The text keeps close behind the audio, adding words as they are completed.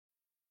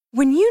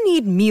When you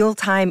need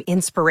mealtime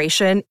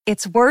inspiration,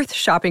 it's worth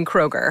shopping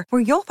Kroger,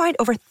 where you'll find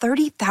over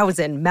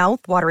 30,000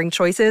 mouth-watering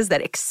choices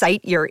that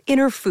excite your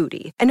inner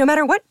foodie. And no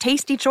matter what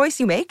tasty choice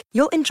you make,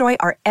 you'll enjoy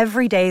our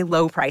everyday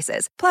low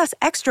prices, plus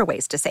extra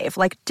ways to save,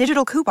 like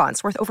digital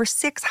coupons worth over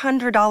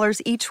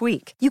 $600 each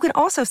week. You can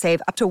also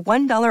save up to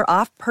 $1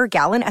 off per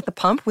gallon at the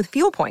pump with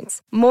fuel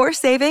points. More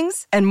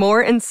savings and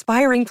more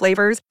inspiring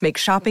flavors make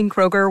shopping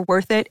Kroger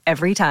worth it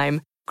every time.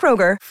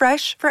 Kroger,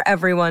 fresh for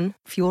everyone.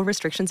 Fuel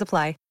restrictions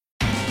apply.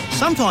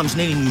 Sometimes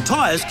needing new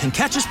tyres can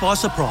catch us by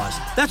surprise.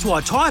 That's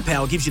why Tyre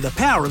Power gives you the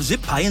power of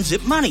Zip Pay and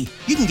Zip Money.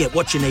 You can get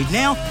what you need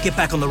now, get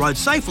back on the road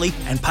safely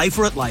and pay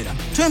for it later.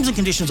 Terms and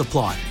conditions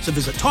apply. So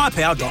visit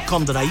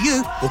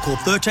tyrepower.com.au or call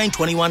 13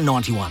 21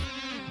 91.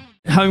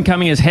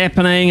 Homecoming is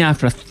happening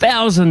after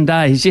 1,000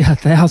 days.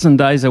 1,000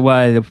 days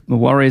away. The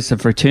Warriors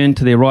have returned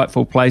to their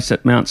rightful place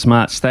at Mount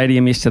Smart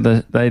Stadium.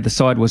 Yesterday, the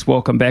side was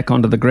welcomed back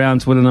onto the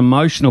grounds with an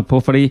emotional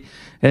puffery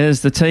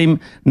as the team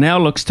now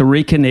looks to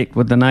reconnect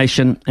with the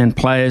nation and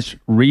players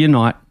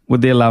reunite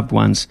with their loved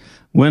ones.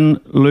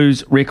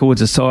 Win-lose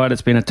records aside,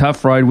 it's been a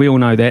tough road, we all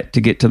know that,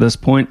 to get to this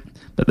point.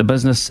 But the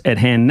business at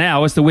hand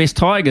now is the West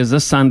Tigers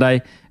this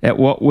Sunday at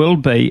what will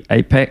be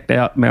a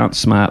packed-out Mount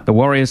Smart. The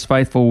Warriors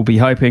faithful will be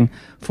hoping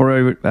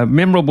for a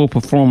memorable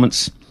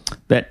performance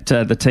that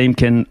the team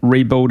can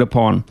rebuild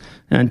upon.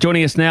 And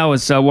joining us now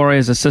is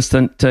Warriors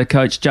assistant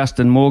coach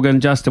Justin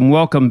Morgan. Justin,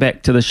 welcome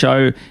back to the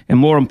show, and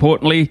more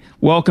importantly,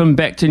 welcome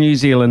back to New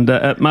Zealand.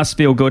 It must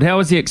feel good. How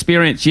was the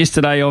experience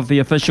yesterday of the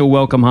official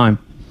welcome home?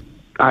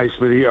 Hey,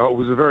 Smithy, it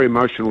was a very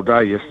emotional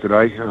day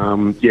yesterday.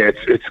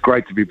 It's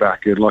great to be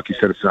back. Like you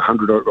said, it's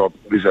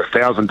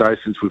 1,000 days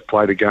since we've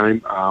played a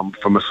game.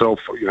 For myself,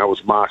 it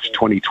was March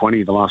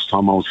 2020 the last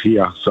time I was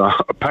here. So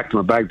I packed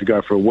my bag to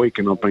go for a week,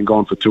 and I've been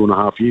gone for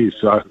 2.5 years.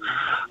 So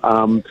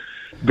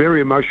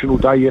very emotional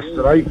day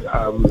yesterday.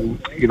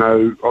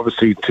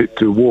 Obviously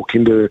to walk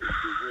into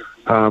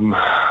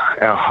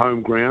our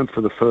home ground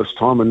for the first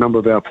time. A number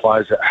of our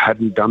players that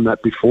hadn't done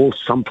that before.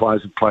 Some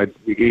players have played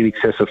in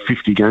excess of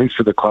 50 games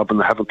for the club, and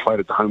they haven't played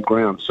at the home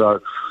ground.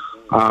 So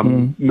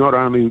not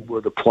only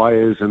were the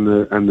players and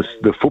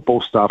the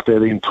football staff there,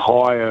 the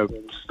entire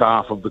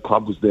staff of the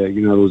club was there. It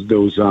was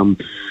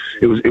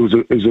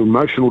an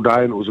emotional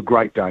day, and it was a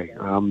great day.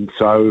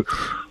 So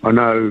I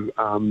know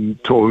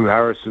Toru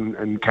Harris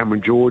and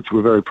Cameron George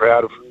were very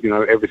proud of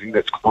everything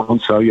that's gone on.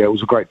 So yeah, it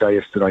was a great day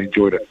yesterday.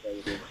 Enjoyed it.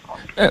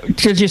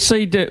 Did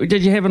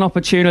you have an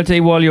opportunity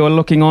while you were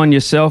looking on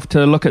yourself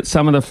to look at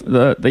some of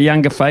the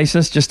younger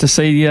faces just to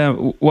see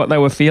what they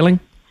were feeling?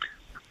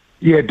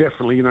 Yeah,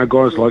 definitely.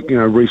 Guys like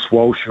Reece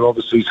Walsh, who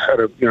obviously has had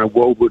a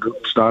worldwide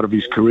start of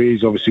his career.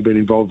 He's obviously been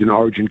involved in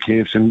Origin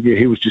camps, and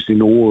he was just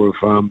in awe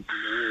of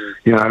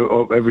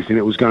of everything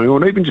that was going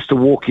on. Even just to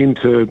walk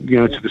into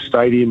to the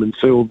stadium and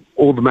see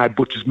all the Mad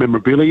Butchers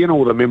memorabilia and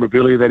all the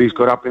memorabilia that he's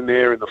got up in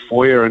there in the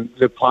foyer, and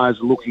the players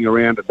are looking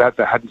around at that.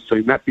 They hadn't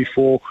seen that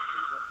before.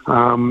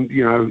 A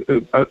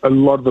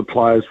lot of the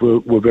players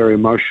were very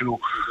emotional.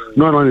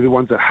 Not only the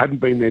ones that hadn't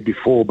been there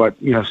before, but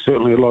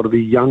certainly a lot of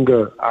the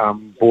younger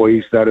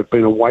boys that have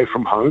been away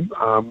from home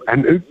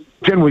and who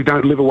generally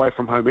don't live away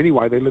from home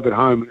anyway. They live at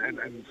home,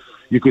 and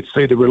you could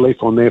see the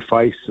relief on their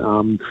face,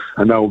 and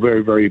they were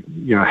very, very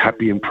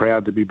happy and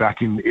proud to be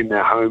back in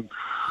their home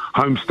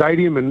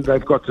stadium, and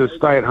they've got to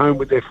stay at home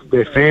with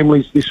their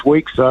families this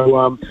week.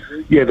 So,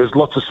 there's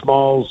lots of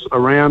smiles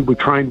around. We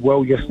trained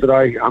well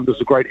yesterday. There's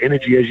a great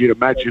energy, as you'd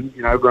imagine.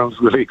 Everyone's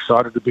really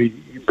excited to be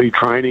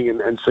training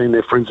and seeing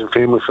their friends and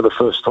family for the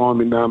first time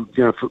in,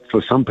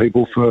 for some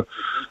people for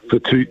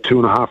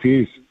 2.5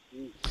 years.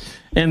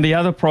 And the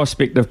other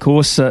prospect, of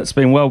course, it's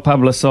been well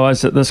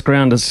publicised that this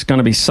ground is going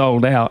to be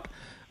sold out.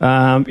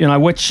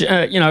 Which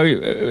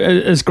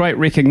is great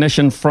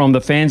recognition from the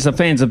fans. The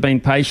fans have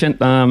been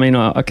patient.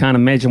 I can't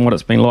imagine what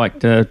it's been like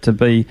to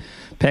be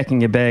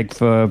packing your bag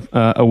for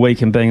a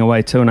week and being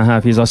away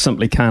 2.5 years. I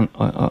simply can't.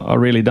 I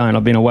really don't.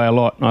 I've been away a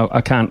lot.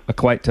 I can't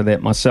equate to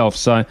that myself.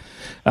 So,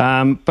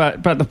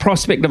 but the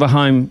prospect of a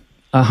home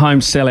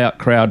sellout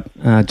crowd,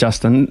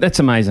 Justin, that's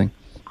amazing.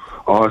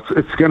 Oh,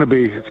 it's going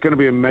to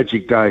be a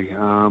magic day.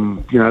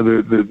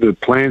 The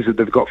plans that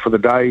they've got for the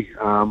day.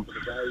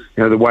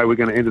 The way we're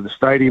going to enter the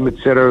stadium,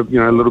 etc.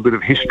 A little bit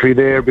of history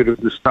there, a bit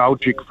of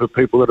nostalgic for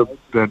people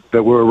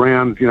that were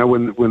around.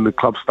 When the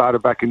club started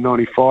back in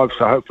 '95.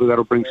 So hopefully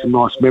that'll bring some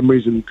nice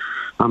memories and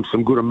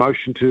some good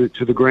emotion to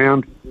the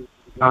ground.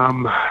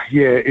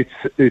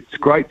 It's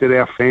great that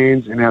our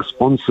fans and our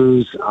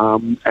sponsors,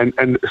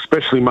 and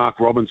especially Mark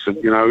Robinson,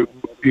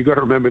 you've got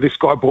to remember this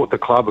guy bought the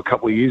club a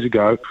couple of years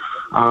ago,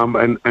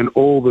 and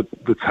all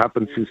that's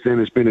happened since then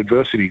has been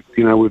adversity.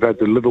 We've had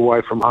to live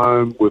away from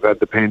home, we've had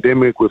the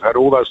pandemic, we've had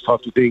all those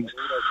types of things.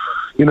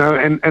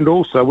 And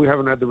also we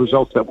haven't had the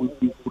results that we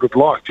would have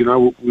liked. We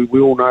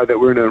all know that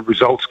we're in a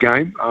results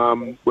game.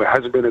 It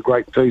hasn't been a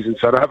great season,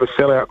 so to have a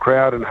sellout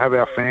crowd and have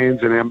our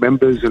fans and our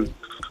members and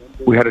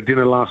we had a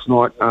dinner last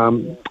night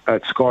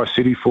at Sky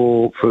City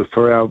for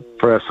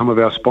some of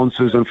our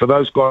sponsors, and for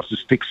those guys to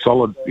stick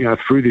solid,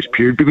 through this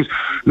period, because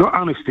not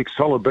only stick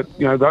solid, but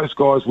those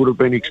guys would have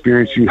been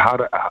experiencing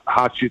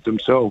hardship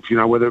themselves,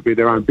 whether it be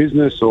their own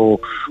business or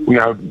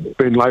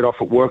been laid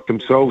off at work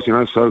themselves,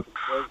 so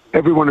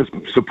everyone has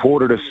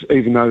supported us,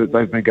 even though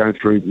they've been going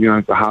through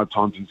the hard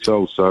times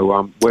themselves.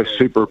 So we're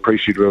super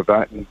appreciative of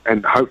that,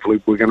 and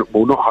hopefully we're going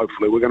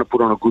to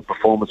put on a good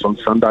performance on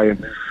Sunday.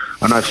 And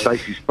I know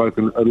Stacey's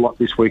spoken a lot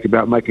this week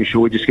about making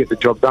sure we just get the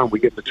job done. We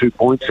get the 2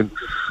 points, and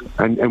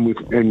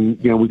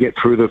we get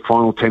through the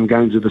final 10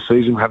 games of the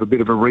season, have a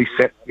bit of a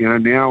reset,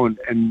 now,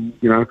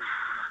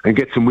 and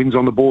get some wins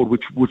on the board,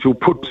 which will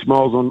put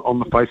smiles on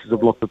the faces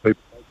of lots of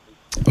people.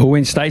 Well,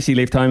 when Stacey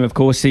left home, of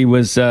course, he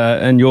was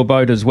in your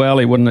boat as well.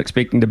 He wasn't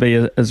expecting to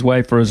be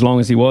away for as long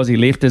as he was. He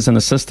left as an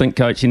assistant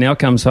coach. He now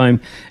comes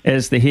home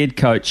as the head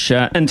coach,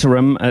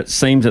 interim, it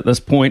seems, at this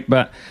point.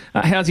 But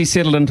how's he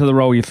settled into the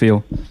role, you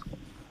feel?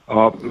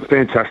 Oh,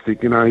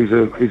 fantastic. He's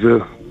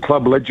a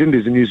club legend.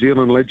 He's a New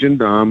Zealand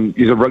legend.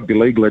 He's a rugby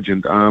league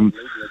legend.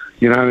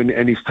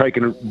 And he's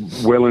taken it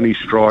well in his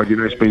stride.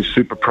 He's been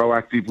super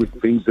proactive with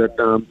things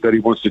that he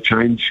wants to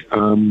change.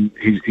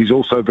 He's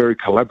also very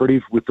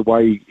collaborative with the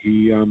way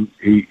he's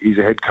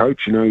a head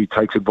coach. He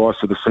takes advice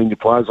of the senior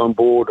players on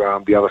board,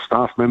 the other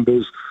staff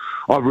members.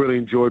 I've really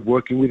enjoyed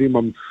working with him.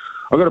 I've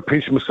got to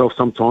pinch myself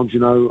sometimes.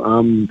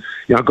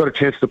 I got a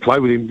chance to play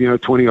with him,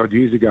 20 odd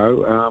years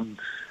ago.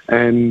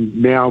 And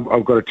now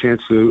I've got a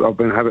chance to. I've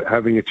been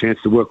having a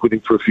chance to work with him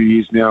for a few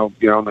years now,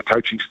 on the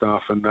coaching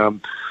staff,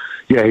 and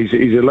he's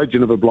a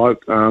legend of a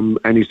bloke,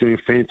 and he's doing a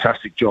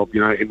fantastic job,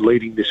 in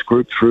leading this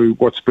group through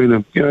what's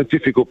been a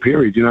difficult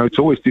period. It's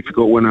always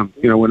difficult when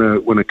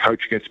a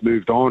coach gets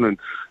moved on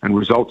and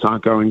results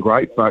aren't going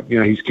great. But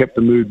he's kept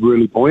the mood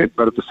really buoyant.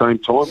 But at the same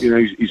time,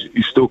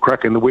 he's still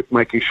cracking the whip,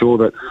 making sure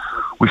that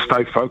we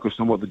stay focused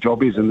on what the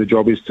job is, and the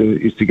job is to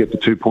get the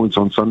 2 points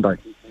on Sunday.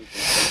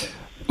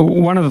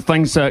 One of the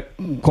things that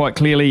quite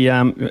clearly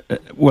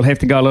will have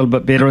to go a little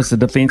bit better is the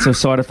defensive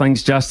side of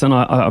things, Justin.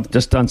 I've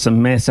just done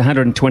some maths.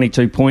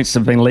 122 points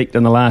have been leaked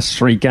in the last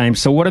 3 games.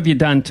 So what have you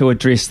done to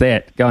address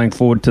that going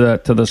forward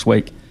to this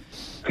week?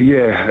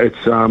 Yeah, it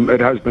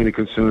has been a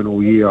concern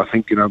all year. I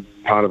think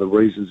part of the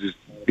reasons is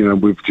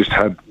we've just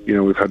had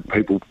we've had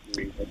people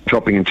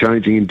chopping and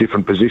changing in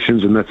different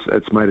positions, and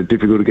that's made it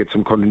difficult to get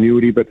some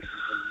continuity. But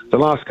the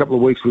last couple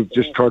of weeks, we've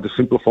just tried to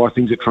simplify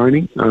things at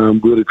training.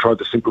 Really tried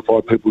to simplify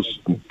people's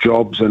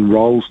jobs and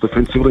roles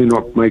defensively,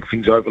 not make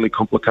things overly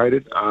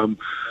complicated.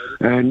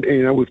 And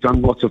we've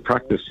done lots of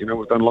practice.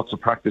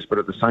 But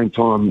at the same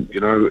time,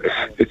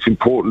 it's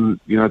important,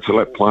 to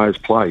let players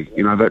play.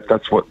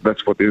 That's what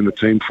they're in the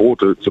team for,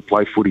 to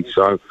play footy.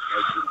 So,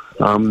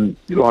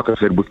 like I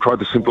said, we've tried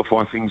to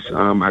simplify things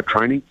at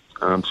training.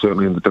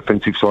 Certainly in the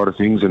defensive side of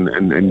things,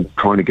 and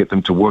trying to get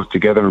them to work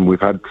together. And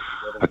we've had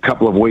a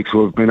couple of weeks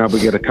where we've been able to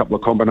get a couple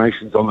of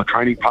combinations on the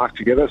training park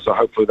together. So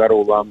hopefully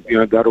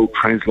that'll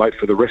translate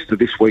for the rest of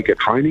this week at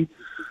training,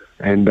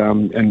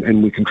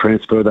 and we can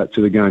transfer that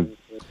to the game.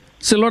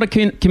 So a lot of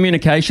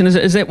communication.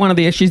 Is that one of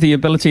the issues, the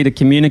ability to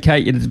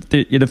communicate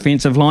your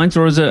defensive lines,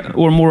 or is it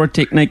more a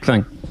technique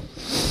thing?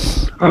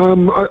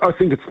 I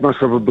think it's most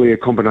probably a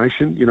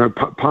combination.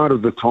 Part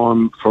of the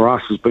time for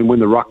us has been when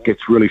the ruck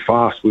gets really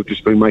fast, we've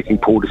just been making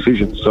poor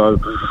decisions. So,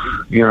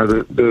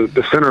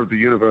 the centre of the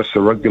universe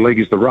of rugby league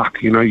is the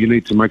ruck. You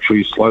need to make sure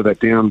you slow that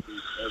down,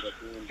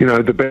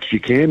 the best you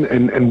can.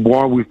 And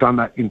while we've done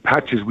that in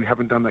patches, we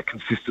haven't done that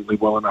consistently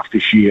well enough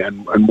this year.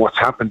 And what's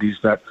happened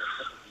is that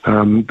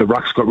the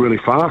ruck's got really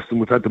fast, and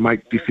we've had to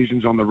make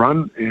decisions on the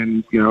run,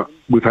 and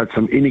we've had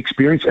some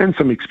inexperienced and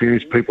some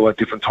experienced people at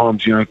different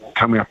times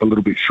coming up a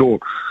little bit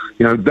short.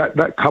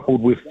 That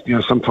coupled with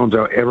sometimes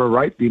our error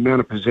rate, the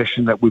amount of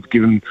possession that we've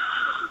given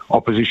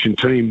opposition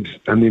teams,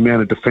 and the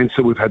amount of defence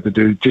that we've had to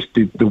do, just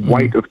the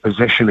weight of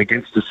possession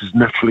against us is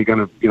naturally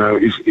going to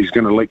is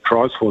going to leak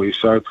tries for you.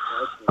 So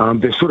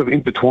they're sort of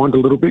intertwined a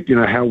little bit.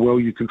 How well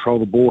you control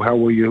the ball, how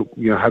well you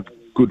have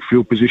good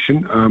field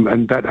position,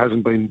 and that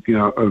hasn't been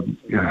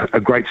a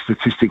great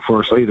statistic for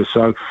us either.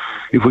 So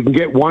if we can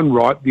get one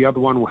right, the other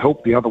one will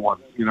help the other one,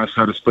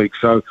 so to speak.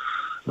 So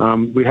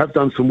we have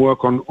done some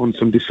work on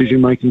some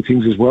decision making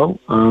things as well,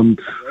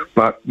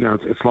 but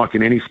it's like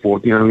in any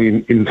sport.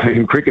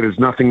 In cricket, there's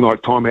nothing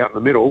like time out in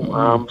the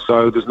middle,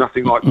 so there's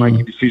nothing like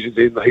making decisions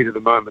in the heat of the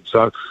moment.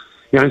 So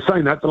in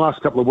saying that, the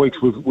last couple of weeks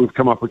we've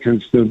come up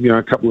against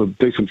a couple of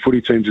decent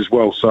footy teams as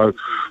well. So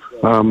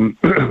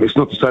it's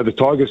not to say the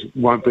Tigers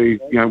won't be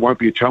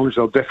a challenge.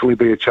 They'll definitely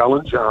be a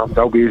challenge.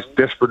 They'll be as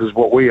desperate as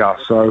what we are.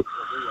 So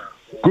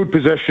good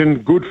possession,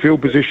 good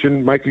field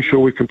position, making sure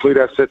we complete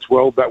our sets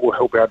well. That will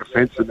help our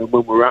defence. And then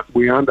when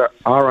we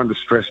are under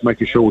stress,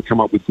 making sure we come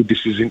up with good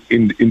decisions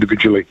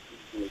individually.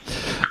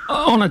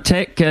 On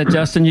attack,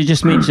 Justin, you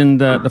just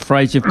mentioned the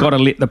phrase, you've got to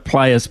let the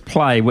players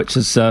play, which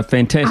is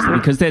fantastic,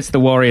 because that's the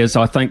Warriors,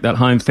 I think, that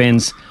home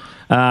fans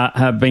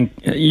have been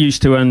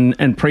used to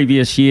in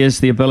previous years,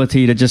 the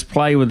ability to just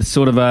play with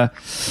sort of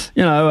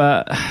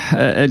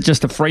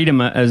just a freedom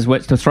as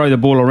which to throw the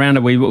ball around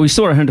it. We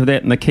saw a hint of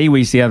that in the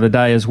Kiwis the other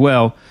day as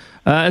well.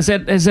 Is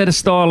that a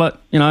style that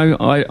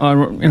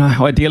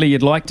ideally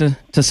you'd like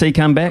to see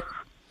come back?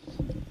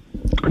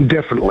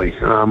 Definitely.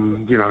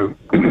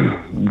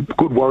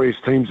 Good Warriors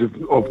teams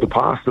of the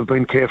past have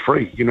been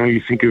carefree.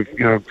 You think of,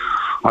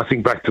 I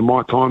think back to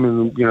my time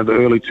in, the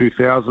early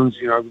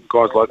 2000s,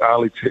 guys like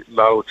Ali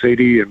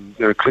Lauitiiti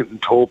and Clinton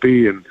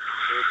Torpey and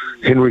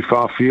Henry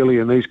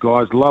Farfili, and these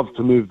guys loved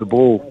to move the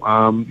ball.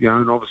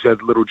 And obviously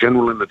had a little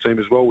general in the team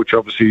as well, which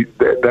obviously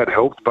that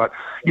helped. But,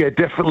 yeah,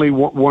 definitely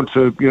want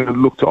to,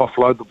 look to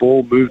offload the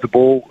ball, move the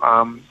ball,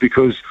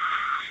 because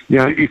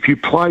if you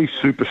play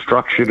super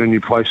structured and you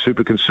play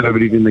super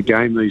conservative in the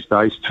game these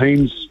days,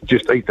 teams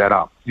just eat that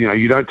up.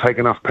 You don't take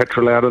enough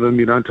petrol out of them.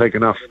 You don't take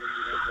enough,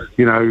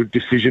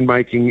 decision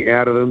making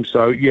out of them.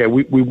 So yeah,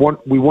 we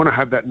want to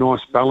have that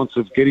nice balance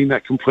of getting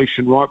that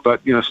completion right.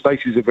 But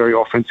Stacey's a very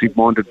offensive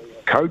minded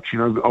coach.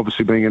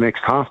 Obviously being an ex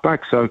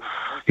halfback, so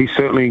he's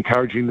certainly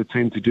encouraging the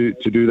team to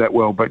do that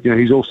well. But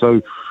he's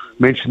also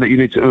mentioned that you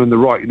need to earn the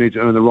right. You need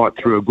to earn the right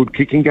through a good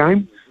kicking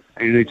game.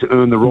 And you need to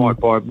earn the right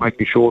by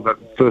making sure that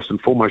first and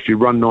foremost you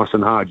run nice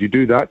and hard. You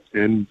do that,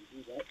 and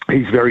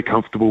he's very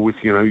comfortable with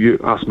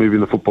us moving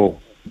the football.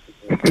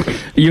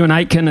 Euan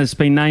Aitken has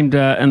been named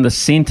in the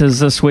centres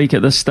this week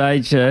at this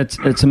stage. It's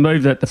a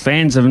move that the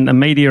fans and the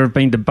media have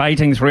been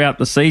debating throughout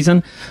the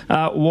season.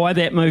 Why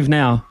that move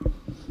now?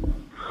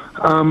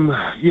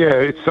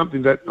 It's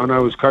something that I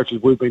know as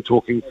coaches we've been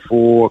talking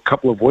for a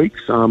couple of weeks.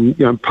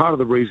 Part of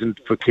the reason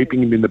for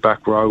keeping him in the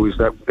back row is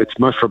that it's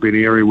most probably an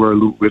area we're a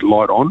little bit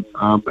light on,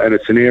 and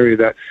it's an area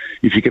that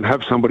if you can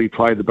have somebody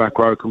play the back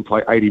row, can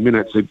play 80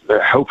 minutes, it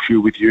helps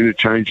you with your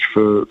interchange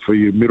for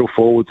your middle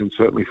forwards and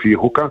certainly for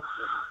your hooker.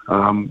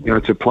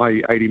 To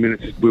play 80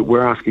 minutes,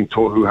 we're asking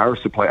Tohu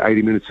Harris to play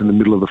 80 minutes in the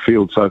middle of the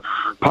field. So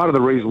part of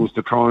the reason was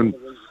to try and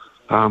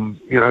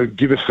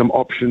give us some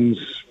options,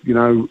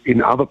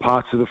 in other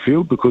parts of the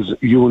field, because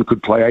Euan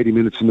could play 80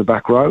 minutes in the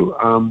back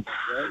row.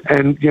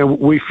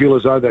 We feel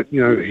as though that,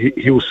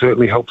 he'll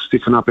certainly help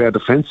stiffen up our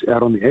defence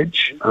out on the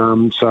edge.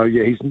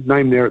 He's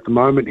named there at the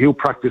moment. He'll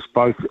practice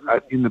both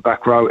in the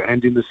back row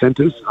and in the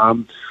centres.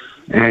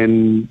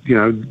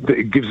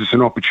 It gives us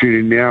an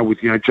opportunity now with,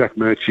 Jack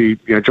Murchie,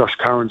 Josh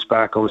Curran's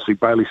back, obviously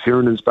Bailey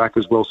Sirenen's back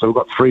as well. So we've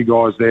got three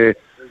guys there,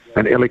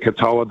 and Eli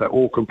Katoa that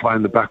all can play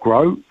in the back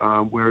row,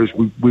 whereas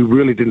we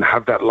really didn't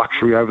have that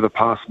luxury over the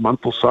past month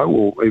or so,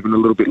 or even a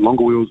little bit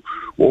longer. We were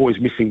always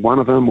missing one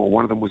of them, or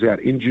one of them was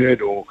out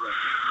injured, or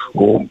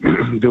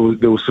there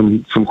was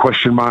some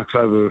question marks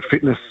over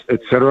fitness,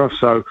 etc.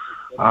 So,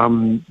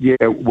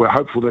 we're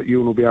hopeful that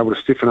Euan will be able to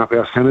stiffen up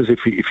our centres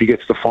if he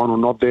gets the final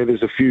nod there.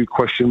 There's a few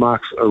question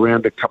marks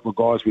around a couple of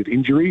guys with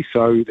injury,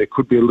 so there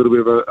could be a little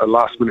bit of a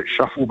last-minute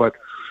shuffle, but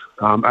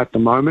at the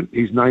moment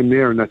he's named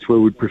there, and that's where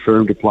we'd prefer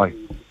him to play.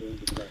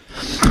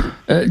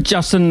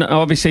 Justin,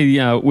 obviously,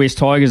 West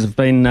Tigers have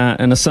been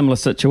in a similar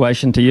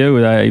situation to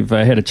you. They've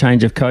had a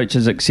change of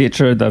coaches,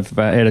 etc. They've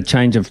had a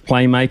change of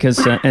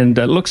playmakers, and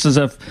it looks as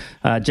if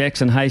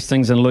Jackson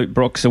Hastings and Luke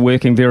Brooks are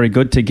working very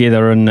good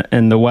together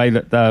in the way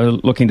that they're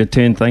looking to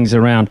turn things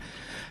around.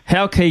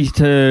 How key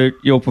to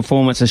your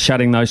performance is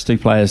shutting those two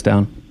players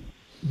down?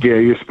 Yeah,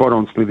 you're spot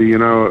on, Smithy.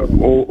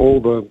 All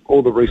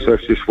the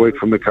research this week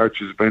from the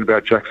coaches has been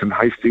about Jackson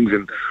Hastings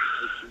and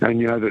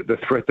the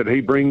threat that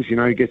he brings. He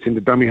gets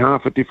into dummy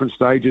half at different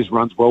stages,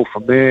 runs well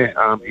from there.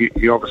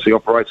 He obviously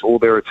operates all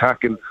their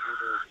attack, and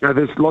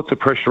there's lots of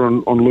pressure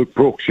on Luke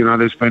Brooks.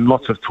 There's been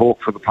lots of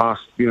talk for the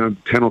past 10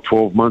 or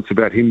 12 months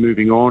about him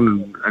moving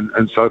on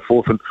and so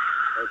forth. And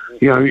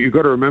you've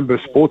got to remember,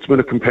 sportsmen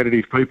are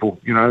competitive people.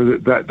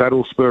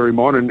 That'll spur him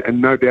on, and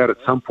no doubt at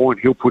some point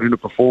he'll put in a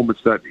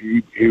performance that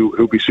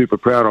he'll be super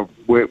proud of.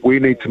 We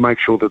need to make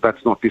sure that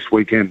that's not this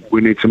weekend.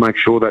 We need to make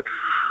sure that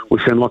we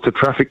send lots of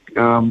traffic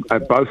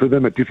at both of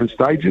them at different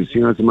stages,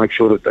 to make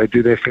sure that they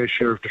do their fair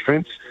share of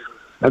defence,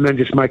 and then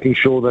just making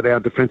sure that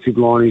our defensive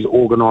line is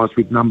organised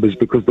with numbers,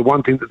 because the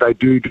one thing that they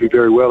do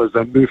very well is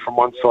they move from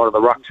one side of the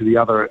ruck to the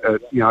other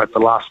at the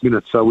last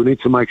minute. So we need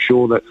to make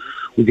sure that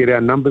we get our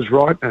numbers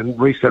right, and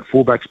Reece at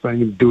fullback's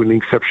been doing an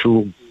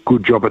exceptional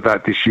good job at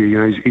that this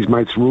year. He's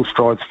made some real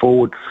strides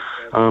forward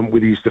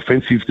with his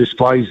defensive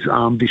displays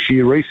this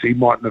year. Reece, he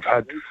mightn't have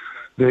had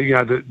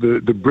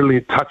the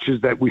brilliant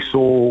touches that we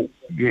saw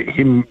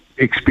him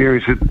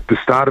experience at the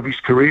start of his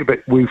career,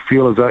 but we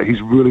feel as though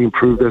he's really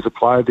improved as a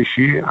player this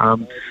year.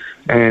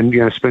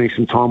 And spending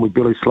some time with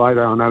Billy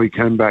Slater, I know he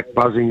came back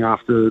buzzing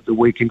after the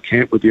weekend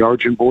camp with the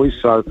Origin boys,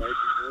 so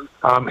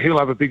he'll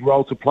have a big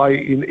role to play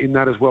in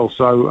that as well.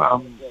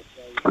 So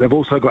they've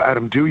also got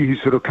Adam Dewey,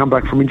 who's sort of come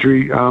back from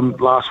injury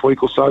last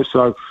week or so,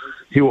 so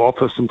he'll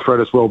offer some threat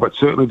as well. But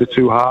certainly the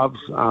two halves,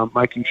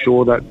 making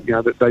sure that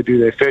that they do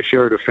their fair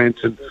share of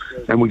defence,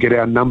 and we get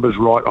our numbers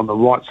right on the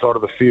right side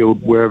of the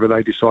field wherever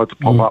they decide to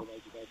pop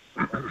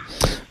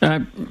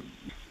up.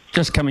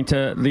 Just coming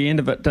to the end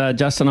of it,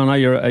 Justin, I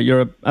know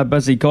you're a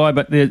busy guy,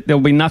 but there'll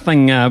be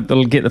nothing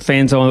that'll get the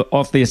fans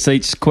off their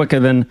seats quicker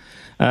than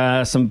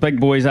some big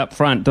boys up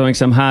front doing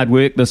some hard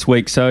work this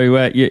week. So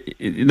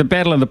the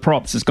battle of the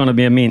props is going to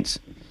be immense.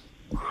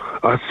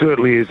 It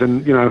certainly is,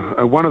 and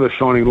one of the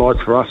shining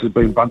lights for us has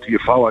been Bunty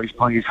Afoa. He's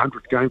playing his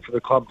 100th game for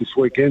the club this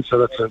weekend, so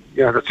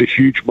that's a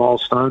huge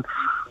milestone.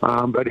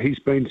 But he's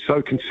been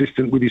so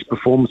consistent with his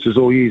performances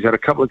all year. He's had a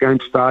couple of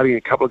games starting,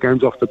 a couple of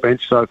games off the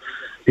bench, so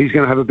he's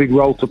going to have a big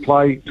role to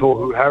play.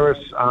 Tohu Harris,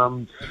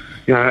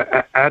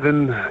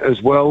 Aden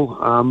as well,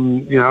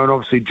 and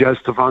obviously Jazz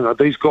Tavanga.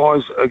 These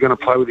guys are going to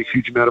play with a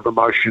huge amount of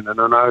emotion,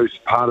 and I know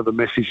part of the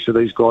message to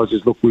these guys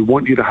is, look, we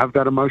want you to have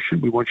that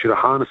emotion. We want you to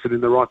harness it in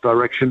the right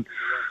direction,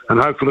 and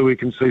hopefully we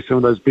can see some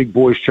of those big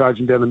boys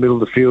charging down the middle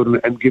of the field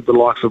and give the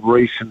likes of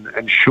Reese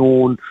and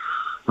Sean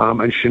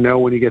and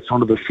Chanel when he gets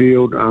onto the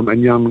field,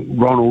 and young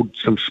Ronald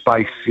some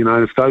space.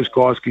 If those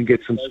guys can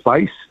get some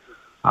space,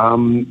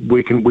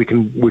 we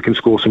can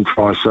score some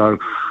tries. So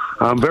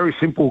very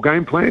simple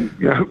game plan.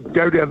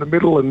 Go down the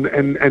middle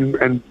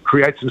and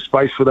create some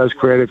space for those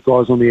creative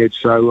guys on the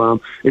edge. So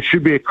it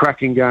should be a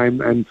cracking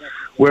game, and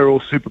we're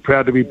all super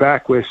proud to be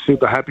back. We're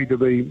super happy to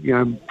be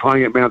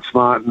playing at Mount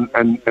Smart,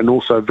 and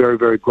also very,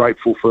 very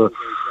grateful for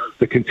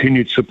the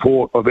continued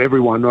support of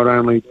everyone, not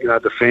only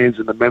the fans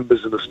and the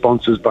members and the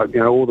sponsors, but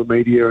all the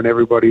media and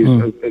everybody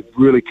has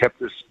really kept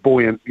us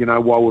buoyant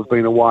while we've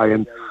been away,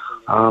 and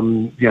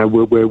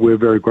we're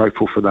very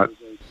grateful for that.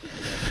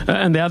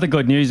 And the other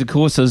good news, of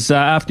course, is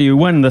after you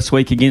win this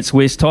week against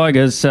West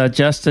Tigers,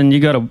 Justin,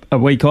 you got a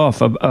week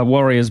off, a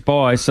Warriors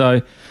bye,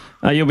 so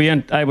you'll be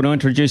able to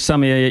introduce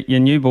some of your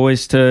new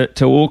boys to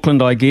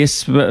Auckland, I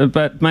guess,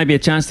 but maybe a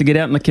chance to get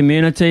out in the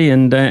community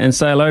and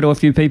say hello to a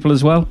few people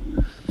as well.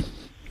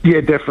 Yeah,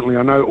 definitely.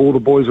 I know all the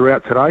boys are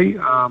out today.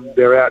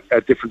 They're out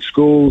at different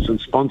schools and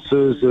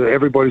sponsors.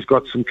 Everybody's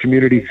got some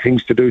community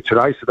things to do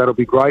today, so that'll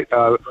be great.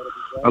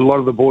 A lot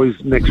of the boys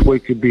next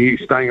week could be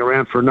staying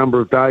around for a number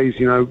of days,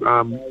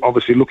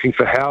 obviously looking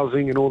for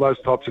housing and all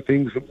those types of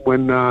things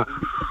when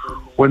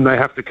they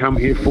have to come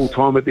here full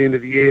time at the end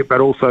of the year,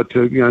 but also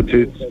to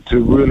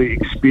really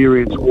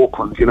experience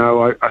Auckland.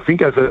 I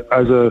think as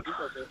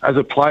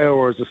a player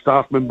or as a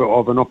staff member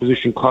of an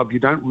opposition club, you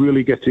don't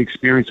really get to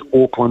experience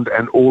Auckland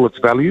and all its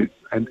value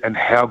and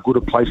how good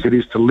a place it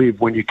is to live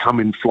when you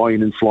come in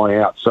and fly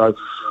out. So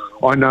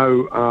I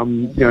know,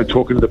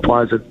 talking to the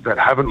players that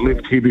haven't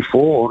lived here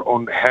before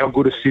on how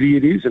good a city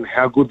it is and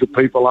how good the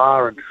people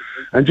are,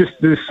 and just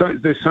there's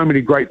so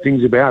many great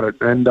things about it.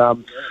 And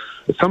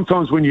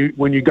sometimes when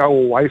you go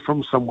away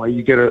from somewhere,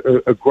 you get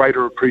a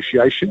greater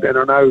appreciation. And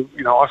I know,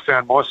 I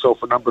found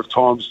myself a number of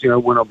times,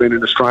 when I've been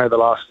in Australia the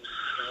last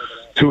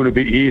 2 and a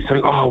bit years,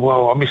 saying, oh,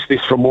 well, I miss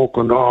this from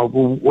Auckland. Oh,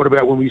 well, what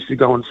about when we used to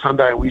go on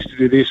Sunday and we used to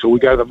do this, or we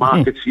go to the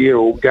markets here,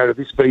 or we go to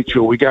this beach,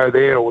 or we go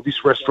there, or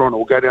this restaurant,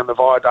 or go down the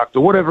viaduct,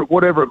 or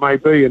whatever it may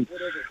be,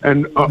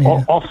 and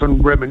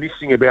often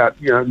reminiscing about,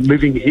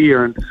 living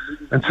here.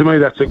 And to me,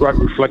 that's a great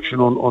reflection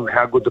on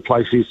how good the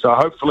place is. So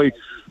hopefully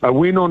a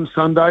win on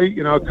Sunday,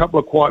 a couple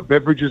of quiet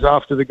beverages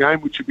after the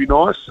game, which would be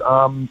nice,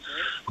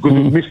 because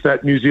we've missed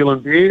that New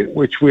Zealand beer,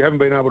 which we haven't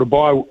been able to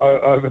buy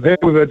over there.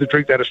 We've had to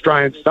drink that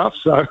Australian stuff.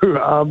 So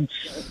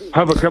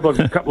have a couple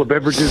of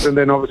beverages, and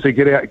then obviously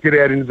get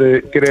out into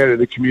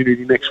the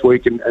community next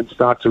week and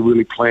start to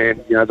really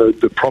plan,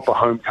 the proper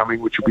homecoming,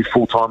 which will be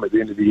full time at the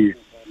end of the year.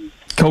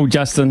 Cool,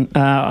 Justin.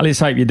 Let's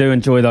hope you do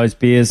enjoy those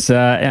beers.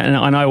 And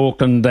I know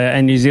Auckland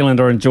and New Zealand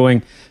are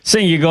enjoying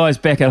seeing you guys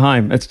back at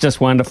home. It's just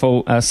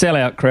wonderful.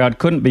 Sellout crowd,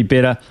 couldn't be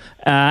better.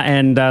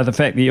 And the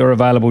fact that you're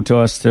available to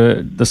us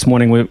this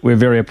morning, we're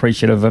very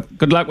appreciative of.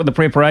 Good luck with the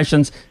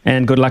preparations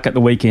and good luck at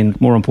the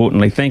weekend, more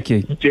importantly. Thank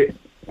you. Yeah.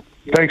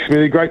 Thanks,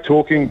 Smithy. Great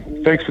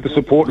talking. Thanks for the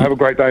support. Have a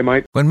great day,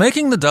 mate. When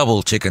making the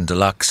double chicken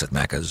deluxe at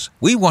Macca's,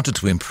 we wanted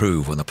to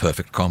improve on the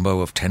perfect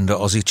combo of tender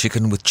Aussie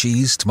chicken with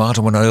cheese,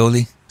 tomato and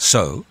aioli.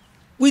 So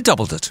we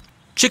doubled it.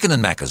 Chicken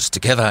and Macca's,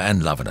 together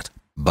and loving it.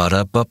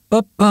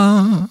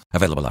 Ba-da-ba-ba-ba.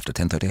 Available after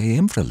 10:30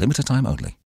 a.m. for a limited time only.